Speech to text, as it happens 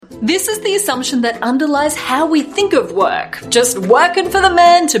This is the assumption that underlies how we think of work. Just working for the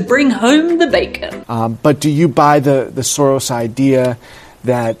man to bring home the bacon. But do you buy the Soros idea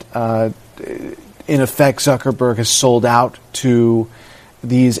that, in effect, Zuckerberg has sold out to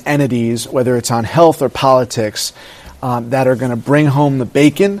these entities, whether it's on health or politics, that are going to bring home the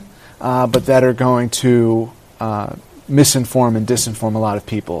bacon, but that are going to misinform and disinform a lot of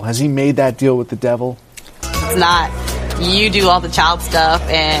people? Has he made that deal with the devil? It's not. You do all the child stuff,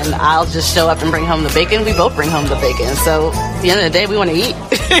 and I'll just show up and bring home the bacon. We both bring home the bacon. So at the end of the day, we want to eat,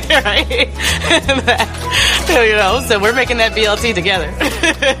 right? So we're making that BLT together.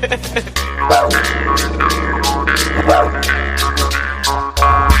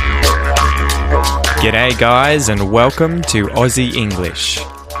 G'day guys, and welcome to Aussie English.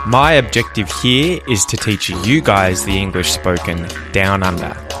 My objective here is to teach you guys the English spoken down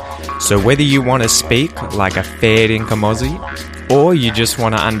under. So whether you want to speak like a fair income Aussie, or you just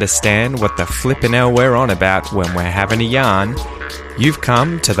want to understand what the flippin' hell we're on about when we're having a yarn, you've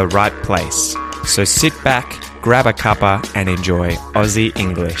come to the right place. So sit back, grab a cuppa, and enjoy Aussie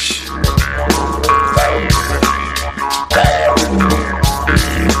English.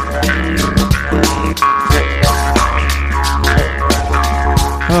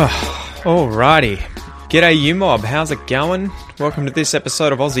 Alrighty. G'day you mob, how's it going? Welcome to this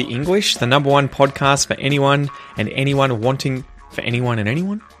episode of Aussie English, the number one podcast for anyone and everyone wanting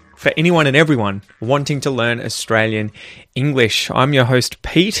to learn Australian English. I'm your host,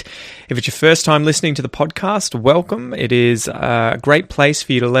 Pete. If it's your first time listening to the podcast, welcome. It is a great place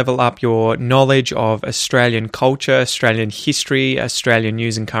for you to level up your knowledge of Australian culture, Australian history, Australian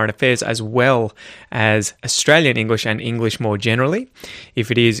news and current affairs, as well as Australian English and English more generally.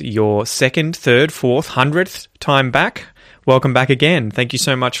 If it is your second, third, fourth, 100th time back, welcome back again. Thank you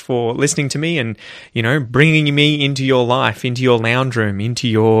so much for listening to me and, bringing me into your life, into your lounge room, into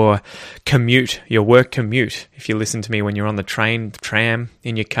your commute, your work commute. If you listen to me when you're on the train, the tram,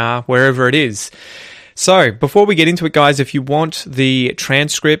 in your car, wherever it is. So, before we get into it, guys, if you want the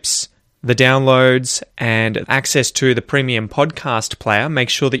transcripts, the downloads, and access to the premium podcast player, make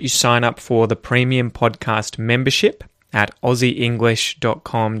sure that you sign up for the premium podcast membership at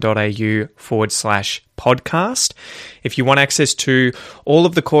aussieenglish.com.au/podcast. If you want access to all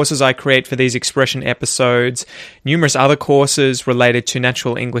of the courses I create for these expression episodes, numerous other courses related to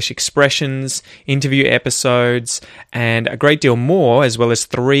natural English expressions, interview episodes, and a great deal more, as well as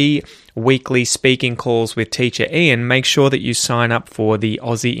 3 weekly speaking calls with teacher Ian, make sure that you sign up for the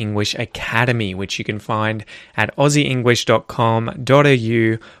Aussie English Academy, which you can find at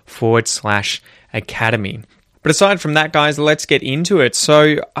aussieenglish.com.au/academy. But aside from that, guys, let's get into it.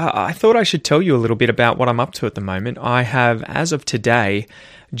 So I thought I should tell you a little bit about what I'm up to at the moment. I have, as of today,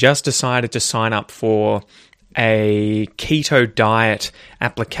 just decided to sign up for a keto diet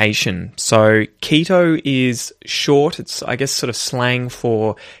application. So keto is short, it's I guess sort of slang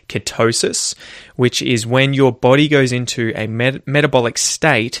for ketosis, which is when your body goes into a metabolic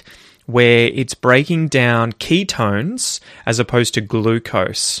state where it's breaking down ketones as opposed to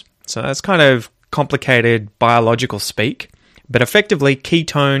glucose. So that's kind of complicated biological speak, but effectively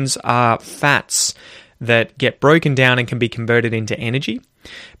ketones are fats that get broken down and can be converted into energy,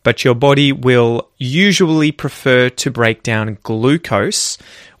 but your body will usually prefer to break down glucose,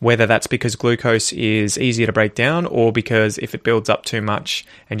 whether that's because glucose is easier to break down or because if it builds up too much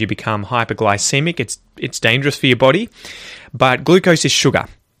and you become hyperglycemic, it's dangerous for your body. But glucose is sugar.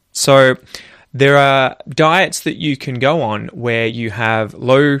 So there are diets that you can go on where you have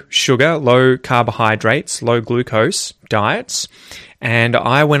low sugar, low carbohydrates, low glucose diets. And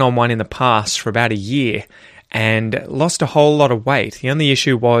I went on one in the past for about a year and lost a whole lot of weight. The only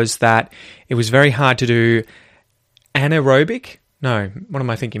issue was that it was very hard to do aerobic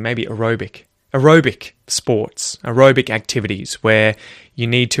sports, aerobic activities where you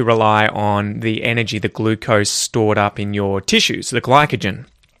need to rely on the energy, the glucose stored up in your tissues, the glycogen.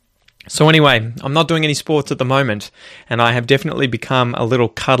 So anyway, I'm not doing any sports at the moment, and I have definitely become a little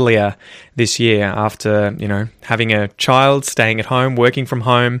cuddlier this year after, having a child, staying at home, working from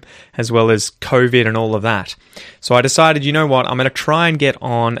home, as well as COVID and all of that. So I decided, I'm going to try and get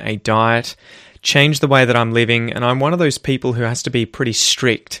on a diet, change the way that I'm living, and I'm one of those people who has to be pretty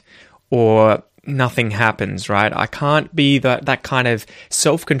strict or nothing happens, right? I can't be that kind of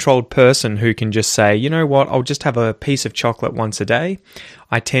self-controlled person who can just say, I'll just have a piece of chocolate once a day.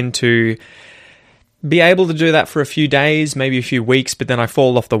 I tend to be able to do that for a few days, maybe a few weeks, but then I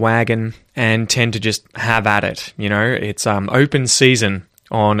fall off the wagon and tend to just have at it. It's open season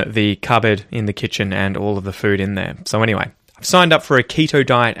on the cupboard in the kitchen and all of the food in there. So anyway, I've signed up for a keto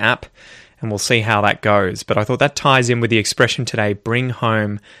diet app and we'll see how that goes. But I thought that ties in with the expression today, bring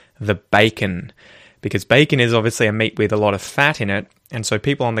home the bacon, because bacon is obviously a meat with a lot of fat in it, and so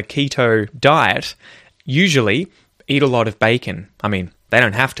people on the keto diet usually eat a lot of bacon. I mean, they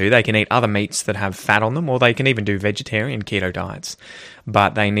don't have to. They can eat other meats that have fat on them, or they can even do vegetarian keto diets,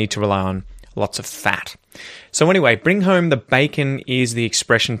 but they need to rely on lots of fat. So anyway, bring home the bacon is the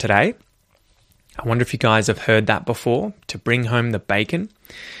expression today. I wonder if you guys have heard that before, to bring home the bacon.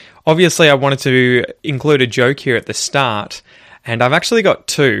 Obviously, I wanted to include a joke here at the start, and I've actually got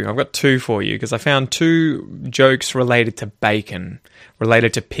two. I've got two for you, because I found two jokes related to bacon,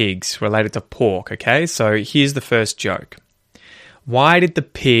 related to pigs, related to pork, okay? So here's the first joke. Why did the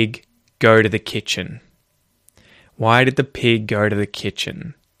pig go to the kitchen? Why did the pig go to the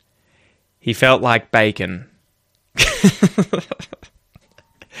kitchen? He felt like bacon.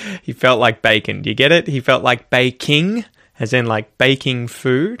 He felt like bacon. Do you get it? He felt like baking, as in like baking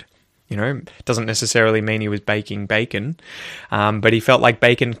food. You know, doesn't necessarily mean he was baking bacon, but he felt like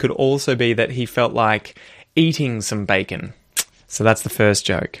bacon could also be that he felt like eating some bacon. So that's the first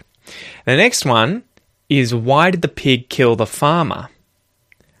joke. The next one is, why did the pig kill the farmer?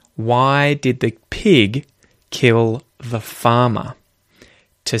 Why did the pig kill the farmer?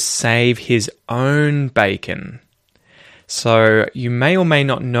 To save his own bacon. So you may or may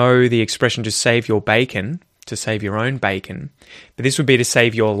not know the expression to save your bacon, to save your own bacon, but this would be to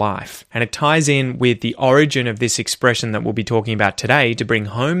save your life. And it ties in with the origin of this expression that we'll be talking about today, to bring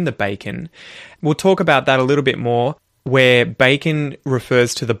home the bacon. We'll talk about that a little bit more, where bacon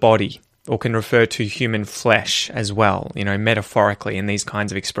refers to the body, or can refer to human flesh as well, you know, metaphorically in these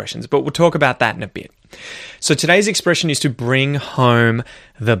kinds of expressions. But we'll talk about that in a bit. So today's expression is to bring home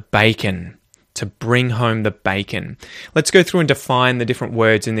the bacon. To bring home the bacon. Let's go through and define the different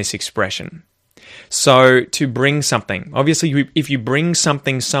words in this expression. So to bring something. Obviously, if you bring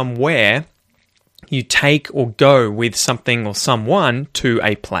something somewhere, you take or go with something or someone to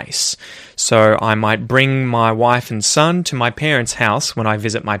a place. So I might bring my wife and son to my parents' house when I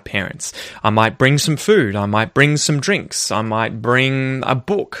visit my parents. I might bring some food. I might bring some drinks. I might bring a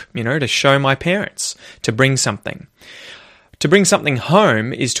book, you know, to show my parents, to bring something. To bring something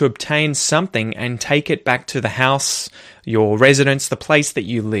home is to obtain something and take it back to the house, your residence, the place that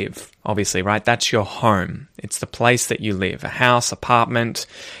you live. Obviously, right? That's your home. It's the place that you live. A house, apartment,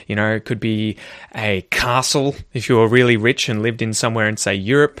 you know, it could be a castle if you were really rich and lived in somewhere in, say,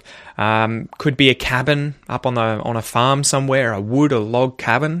 Europe. Could be a cabin up on a farm somewhere, a wood or log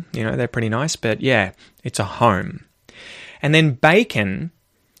cabin. You know, they're pretty nice, but yeah, it's a home. And then bacon.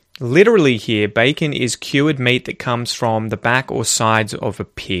 Literally here, bacon is cured meat that comes from the back or sides of a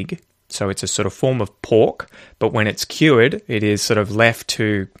pig. So it's a sort of form of pork, but when it's cured, it is sort of left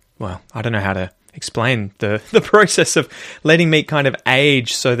to, well, I don't know how to explain the process of letting meat kind of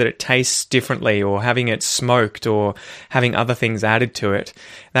age so that it tastes differently, or having it smoked, or having other things added to it.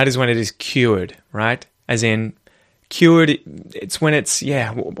 That is when it is cured, right? As in, cured, it's when it's,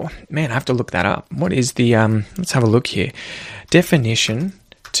 yeah, man, I have to look that up. What is the, let's have a look here. Definition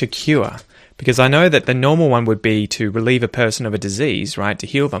to cure, because I know that the normal one would be to relieve a person of a disease, right, to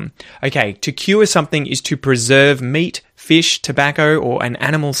heal them. Okay, to cure something is to preserve meat, fish, tobacco, or an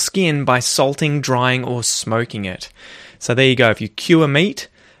animal's skin by salting, drying, or smoking it. So there you go. If you cure meat,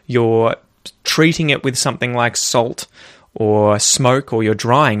 you're treating it with something like salt or smoke, or you're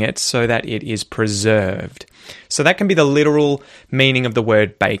drying it so that it is preserved. So that can be the literal meaning of the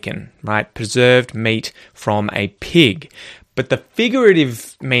word bacon, right? Preserved meat from a pig. But the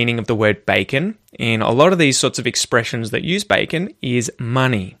figurative meaning of the word bacon in a lot of these sorts of expressions that use bacon is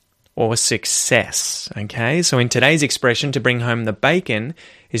money or success, okay? So in today's expression, to bring home the bacon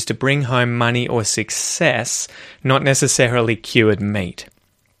is to bring home money or success, not necessarily cured meat.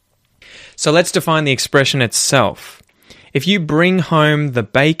 So let's define the expression itself. If you bring home the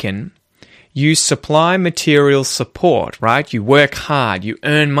bacon, you supply material support, right? You work hard, you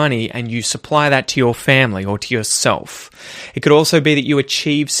earn money, and you supply that to your family or to yourself. It could also be that you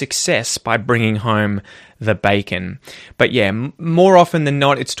achieve success by bringing home the bacon. But yeah, more often than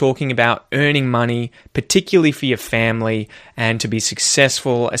not, it's talking about earning money, particularly for your family, and to be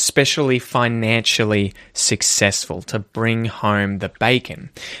successful, especially financially successful, to bring home the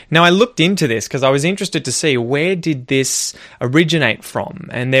bacon. Now, I looked into this because I was interested to see, where did this originate from?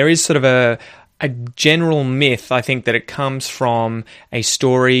 And there is sort of a general myth, I think, that it comes from a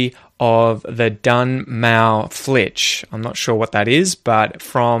story of the Dun Mao Flitch. I'm not sure what that is, but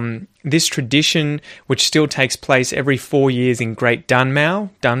from this tradition, which still takes place every 4 years in Great Dunmoor,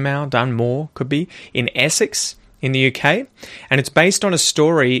 could be, in Essex, in the UK, and it's based on a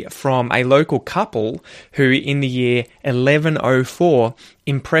story from a local couple who in the year 1104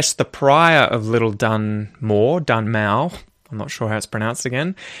 impressed the prior of Little Dunmow, I'm not sure how it's pronounced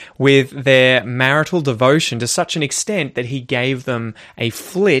again, with their marital devotion to such an extent that he gave them a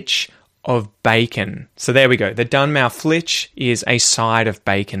flitch of bacon. So there we go. The Dunmow flitch is a side of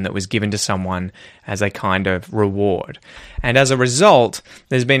bacon that was given to someone as a kind of reward. And as a result,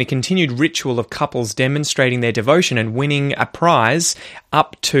 there's been a continued ritual of couples demonstrating their devotion and winning a prize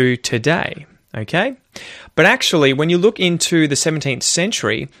up to today. Okay? But actually, when you look into the 17th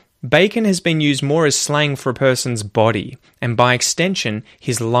century, bacon has been used more as slang for a person's body, and by extension,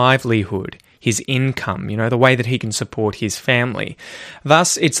 his livelihood, his income, the way that he can support his family.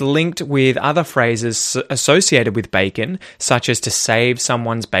 Thus, it's linked with other phrases associated with bacon, such as to save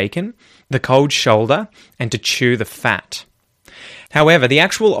someone's bacon, the cold shoulder, and to chew the fat. However, the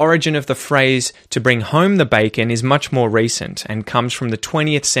actual origin of the phrase to bring home the bacon is much more recent and comes from the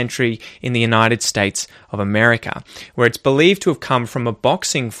 20th century in the United States of America, where it's believed to have come from a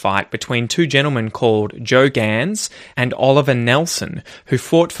boxing fight between two gentlemen called Joe Gans and Oliver Nelson, who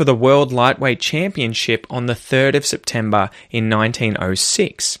fought for the World Lightweight Championship on the 3rd of September in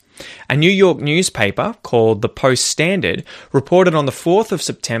 1906. A New York newspaper called the Post-Standard reported on the 4th of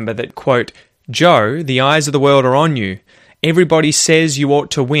September that, quote, "Joe, the eyes of the world are on you. Everybody says you ought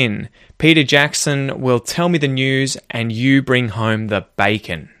to win. Peter Jackson will tell me the news and you bring home the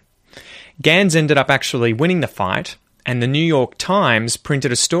bacon." Gans ended up actually winning the fight, and the New York Times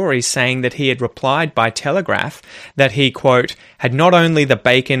printed a story saying that he had replied by telegraph that he, quote, "had not only the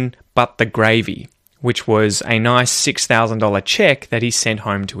bacon but the gravy," which was a nice $6,000 check that he sent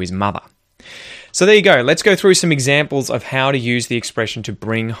home to his mother. So there you go. Let's go through some examples of how to use the expression to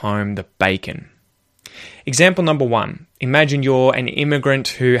bring home the bacon. Example number 1. Imagine you're an immigrant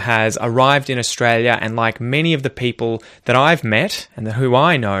who has arrived in Australia, and like many of the people that I've met and who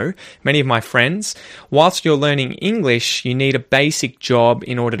I know, many of my friends, whilst you're learning English, you need a basic job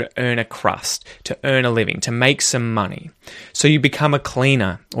in order to earn a crust, to earn a living, to make some money. So you become a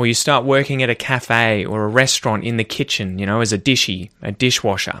cleaner, or you start working at a cafe or a restaurant in the kitchen, as a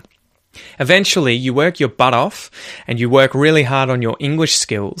dishwasher. Eventually, you work your butt off and you work really hard on your English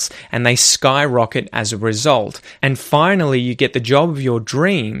skills, and they skyrocket as a result. And finally, you get the job of your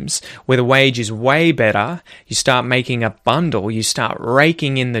dreams where the wage is way better. You start making a bundle, you start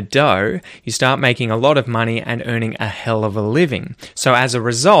raking in the dough, you start making a lot of money and earning a hell of a living. So as a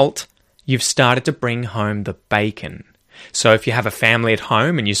result, you've started to bring home the bacon. So if you have a family at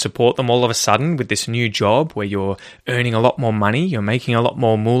home and you support them all of a sudden with this new job where you're earning a lot more money, you're making a lot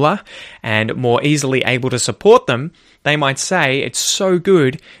more moolah and more easily able to support them, they might say it's so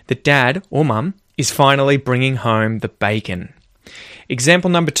good that dad or mum is finally bringing home the bacon. Example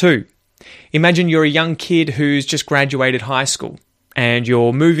number 2. Imagine you're a young kid who's just graduated high school and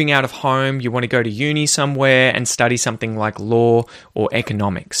you're moving out of home, you want to go to uni somewhere and study something like law or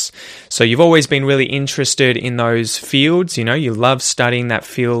economics. So you've always been really interested in those fields, you love studying that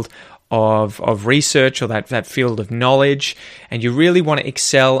field of research or that field of knowledge, and you really want to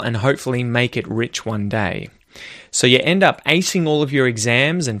excel and hopefully make it rich one day. So you end up acing all of your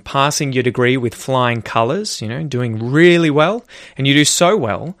exams and passing your degree with flying colours, doing really well, and you do so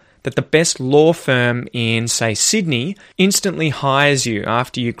well that the best law firm in, say, Sydney instantly hires you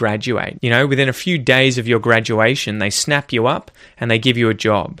after you graduate. Within a few days of your graduation, they snap you up and they give you a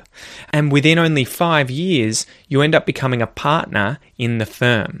job. And within only 5 years, you end up becoming a partner in the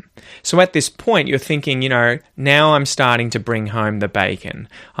firm. So at this point, you're thinking, now I'm starting to bring home the bacon.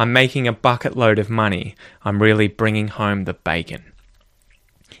 I'm making a bucket load of money. I'm really bringing home the bacon.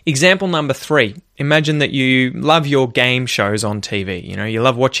 Example number 3. Imagine that you love your game shows on TV. You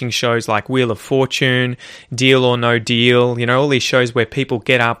love watching shows like Wheel of Fortune, Deal or No Deal, all these shows where people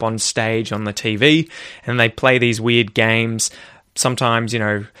get up on stage on the TV and they play these weird games. Sometimes,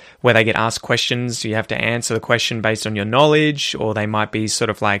 where they get asked questions, you have to answer the question based on your knowledge, or they might be sort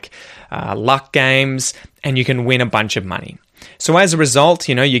of like luck games, and you can win a bunch of money. So as a result,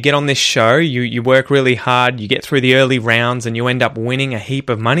 you get on this show, you work really hard, you get through the early rounds and you end up winning a heap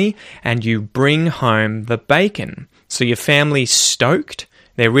of money and you bring home the bacon. So your family's stoked,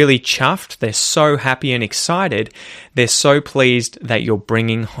 they're really chuffed, they're so happy and excited, they're so pleased that you're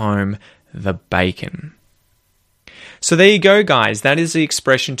bringing home the bacon. So there you go, guys. That is the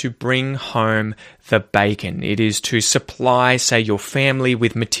expression to bring home the bacon. It is to supply, say, your family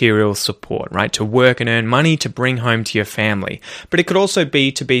with material support, right? To work and earn money to bring home to your family. But it could also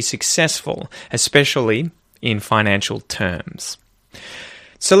be to be successful, especially in financial terms.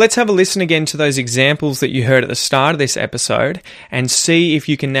 So let's have a listen again to those examples that you heard at the start of this episode and see if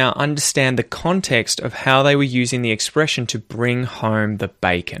you can now understand the context of how they were using the expression to bring home the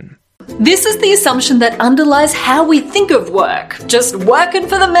bacon. This is the assumption that underlies how we think of work, just working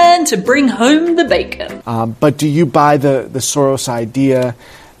for the man to bring home the bacon. But do you buy the Soros idea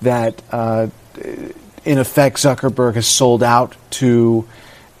that, in effect, Zuckerberg has sold out to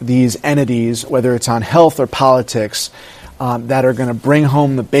these entities, whether it's on health or politics, that are going to bring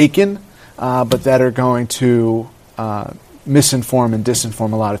home the bacon, but that are going to misinform and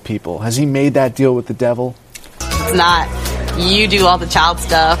disinform a lot of people? Has he made that deal with the devil? It's not. You do all the child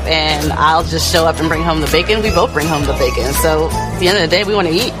stuff, and I'll just show up and bring home the bacon. We both bring home the bacon. So at the end of the day, we want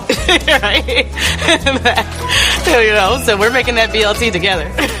to eat, right? So we're making that BLT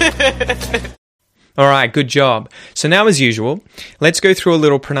together. All right, good job. So now, as usual, let's go through a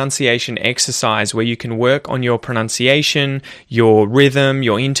little pronunciation exercise where you can work on your pronunciation, your rhythm,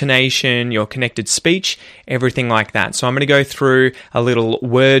 your intonation, your connected speech, everything like that. So I'm going to go through a little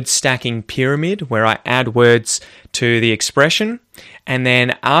word stacking pyramid where I add words to the expression, and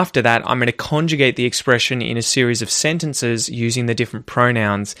then after that, I'm going to conjugate the expression in a series of sentences using the different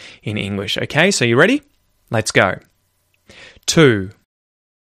pronouns in English. Okay, so you ready? Let's go. To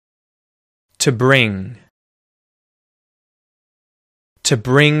bring. To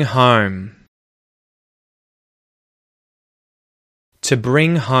bring home. To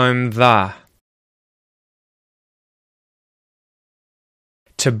bring home the.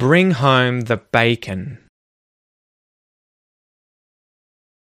 To bring home the bacon.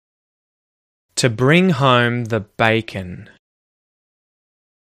 To bring home the bacon.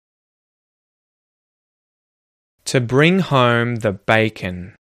 To bring home the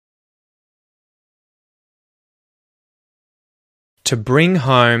bacon. To bring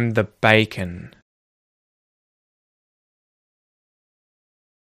home the bacon.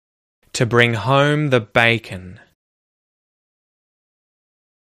 To bring home the bacon.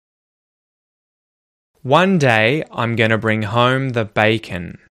 One day I'm going to bring home the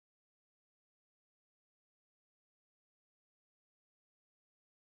bacon.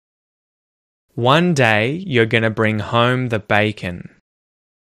 One day you're going to bring home the bacon.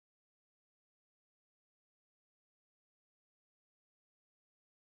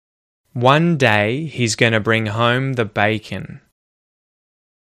 One day he's going to bring home the bacon.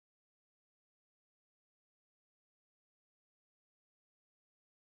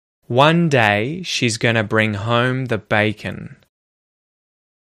 One day she's going to bring home the bacon.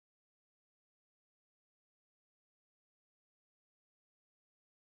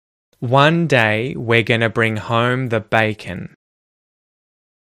 One day we're going to bring home the bacon.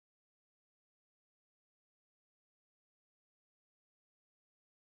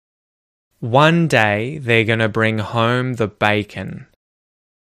 One day they're going to bring home the bacon.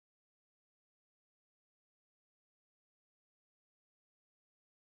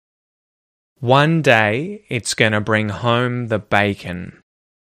 One day it's going to bring home the bacon.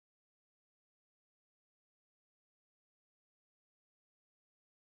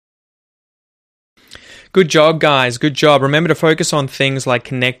 Good job, guys. Good job. Remember to focus on things like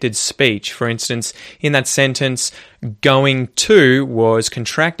connected speech. For instance, in that sentence, going to was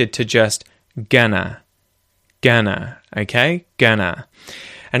contracted to just gonna. Gonna. Okay? Gonna.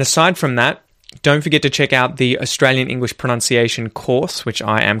 And aside from that, don't forget to check out the Australian English Pronunciation course, which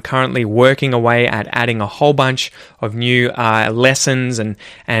I am currently working away at adding a whole bunch of new lessons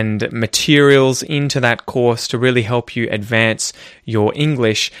and materials into that course to really help you advance your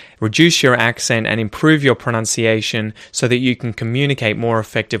English, reduce your accent, and improve your pronunciation so that you can communicate more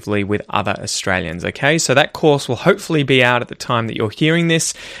effectively with other Australians, okay? So that course will hopefully be out at the time that you're hearing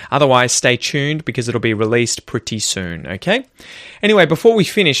this. Otherwise, stay tuned because it'll be released pretty soon, okay? Anyway, before we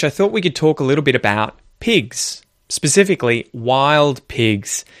finish, I thought we could talk a little bit about pigs, specifically wild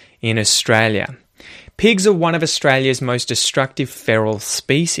pigs in Australia. Pigs are one of Australia's most destructive feral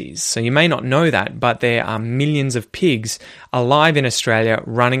species. So you may not know that, but there are millions of pigs alive in Australia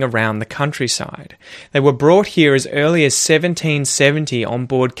running around the countryside. They were brought here as early as 1770 on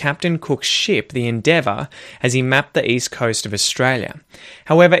board Captain Cook's ship, the Endeavour, as he mapped the east coast of Australia.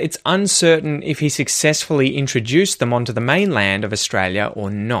 However, it's uncertain if he successfully introduced them onto the mainland of Australia or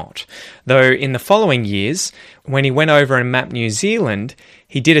not. Though in the following years, when he went over and mapped New Zealand,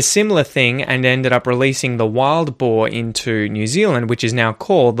 he did a similar thing and ended up releasing the wild boar into New Zealand, which is now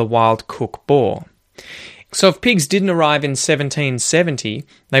called the wild Cook boar. So if pigs didn't arrive in 1770,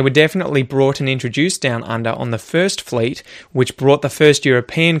 they were definitely brought and introduced down under on the first fleet, which brought the first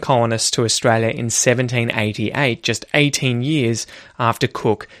European colonists to Australia in 1788, just 18 years after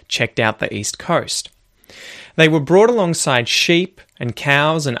Cook checked out the east coast. They were brought alongside sheep and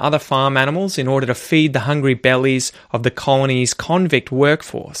cows and other farm animals in order to feed the hungry bellies of the colony's convict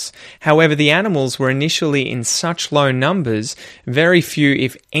workforce. However, the animals were initially in such low numbers, very few,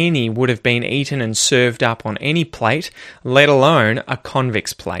 if any, would have been eaten and served up on any plate, let alone a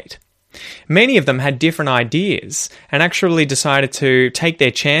convict's plate. Many of them had different ideas and actually decided to take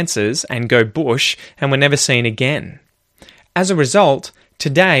their chances and go bush and were never seen again. As a result,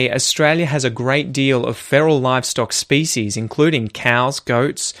 today, Australia has a great deal of feral livestock species, including cows,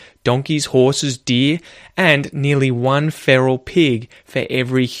 goats, donkeys, horses, deer, and nearly one feral pig for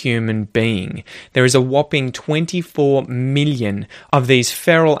every human being. There is a whopping 24 million of these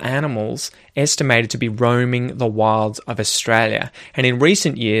feral animals estimated to be roaming the wilds of Australia. And in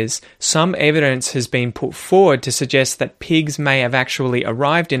recent years, some evidence has been put forward to suggest that pigs may have actually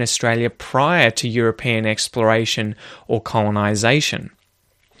arrived in Australia prior to European exploration or colonisation.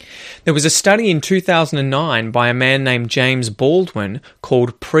 There was a study in 2009 by a man named James Baldwin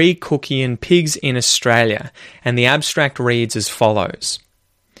called Pre-Cookian Pigs in Australia, and the abstract reads as follows.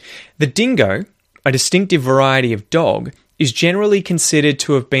 The dingo, a distinctive variety of dog, is generally considered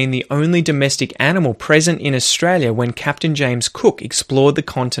to have been the only domestic animal present in Australia when Captain James Cook explored the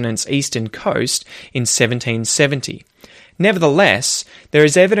continent's eastern coast in 1770. Nevertheless, there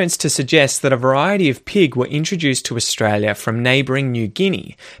is evidence to suggest that a variety of pig were introduced to Australia from neighbouring New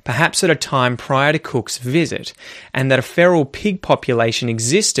Guinea, perhaps at a time prior to Cook's visit, and that a feral pig population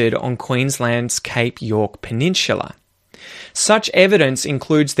existed on Queensland's Cape York Peninsula. Such evidence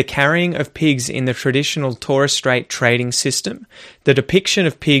includes the carrying of pigs in the traditional Torres Strait trading system, the depiction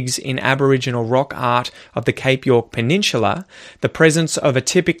of pigs in Aboriginal rock art of the Cape York Peninsula, the presence of a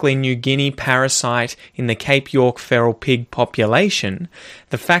typically New Guinea parasite in the Cape York feral pig population,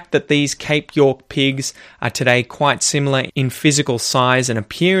 the fact that these Cape York pigs are today quite similar in physical size and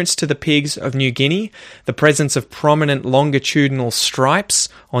appearance to the pigs of New Guinea, the presence of prominent longitudinal stripes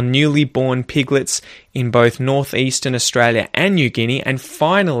on newly born piglets in both northeastern Australia and New Guinea, and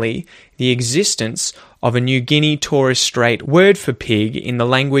finally, the existence of a New Guinea Torres Strait word for pig in the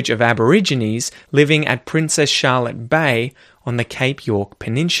language of Aborigines living at Princess Charlotte Bay on the Cape York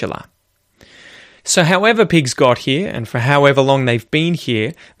Peninsula. So however pigs got here, and for however long they've been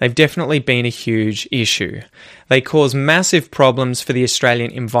here, they've definitely been a huge issue. They cause massive problems for the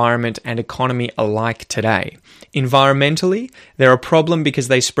Australian environment and economy alike today. Environmentally, they're a problem because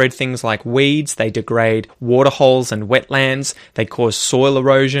they spread things like weeds, they degrade waterholes and wetlands, they cause soil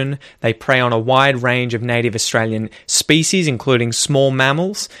erosion, they prey on a wide range of native Australian species, including small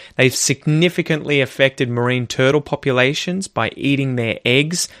mammals. They've significantly affected marine turtle populations by eating their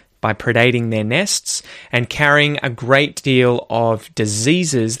eggs, by predating their nests, and carrying a great deal of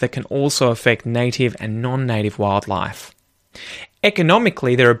diseases that can also affect native and non-native wildlife.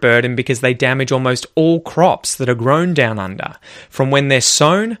 Economically, they're a burden because they damage almost all crops that are grown down under, from when they're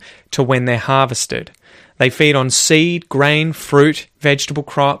sown to when they're harvested. They feed on seed, grain, fruit, vegetable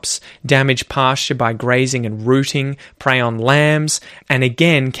crops, damage pasture by grazing and rooting, prey on lambs, and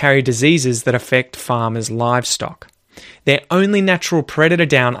again carry diseases that affect farmers' livestock. Their only natural predator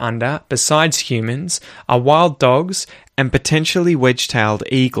down under, besides humans, are wild dogs and potentially wedge-tailed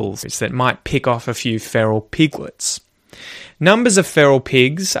eagles that might pick off a few feral piglets. Numbers of feral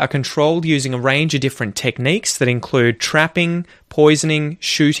pigs are controlled using a range of different techniques that include trapping, poisoning,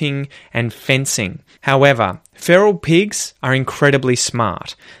 shooting, and fencing. However, feral pigs are incredibly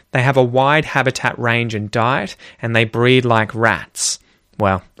smart. They have a wide habitat range and diet, and they breed like rats.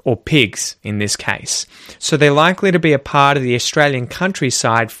 Well, or pigs in this case. So they're likely to be a part of the Australian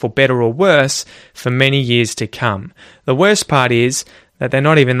countryside, for better or worse, for many years to come. The worst part is that they're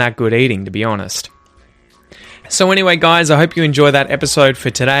not even that good eating, to be honest. So anyway, guys, I hope you enjoy that episode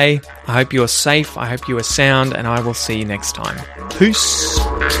for today. I hope you are safe, I hope you are sound, and I will see you next time. Peace!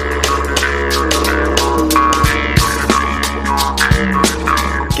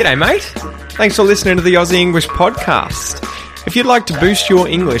 G'day, mate. Thanks for listening to the Aussie English podcast. If you'd like to boost your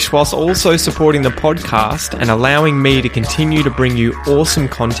English whilst also supporting the podcast and allowing me to continue to bring you awesome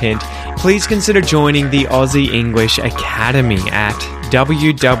content, please consider joining the Aussie English Academy at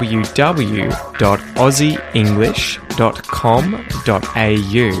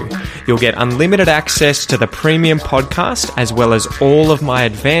www.aussieenglish.com.au. You'll get unlimited access to the premium podcast as well as all of my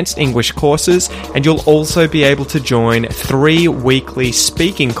advanced English courses, and you'll also be able to join 3 weekly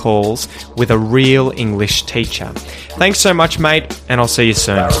speaking calls with a real English teacher. Thanks so much, mate, and I'll see you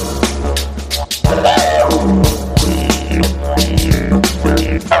soon.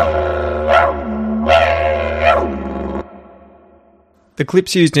 The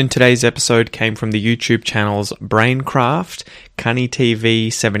clips used in today's episode came from the YouTube channels Braincraft, Cunny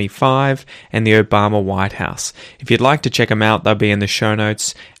TV 75, and the Obama White House. If you'd like to check them out, they'll be in the show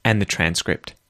notes and the transcript.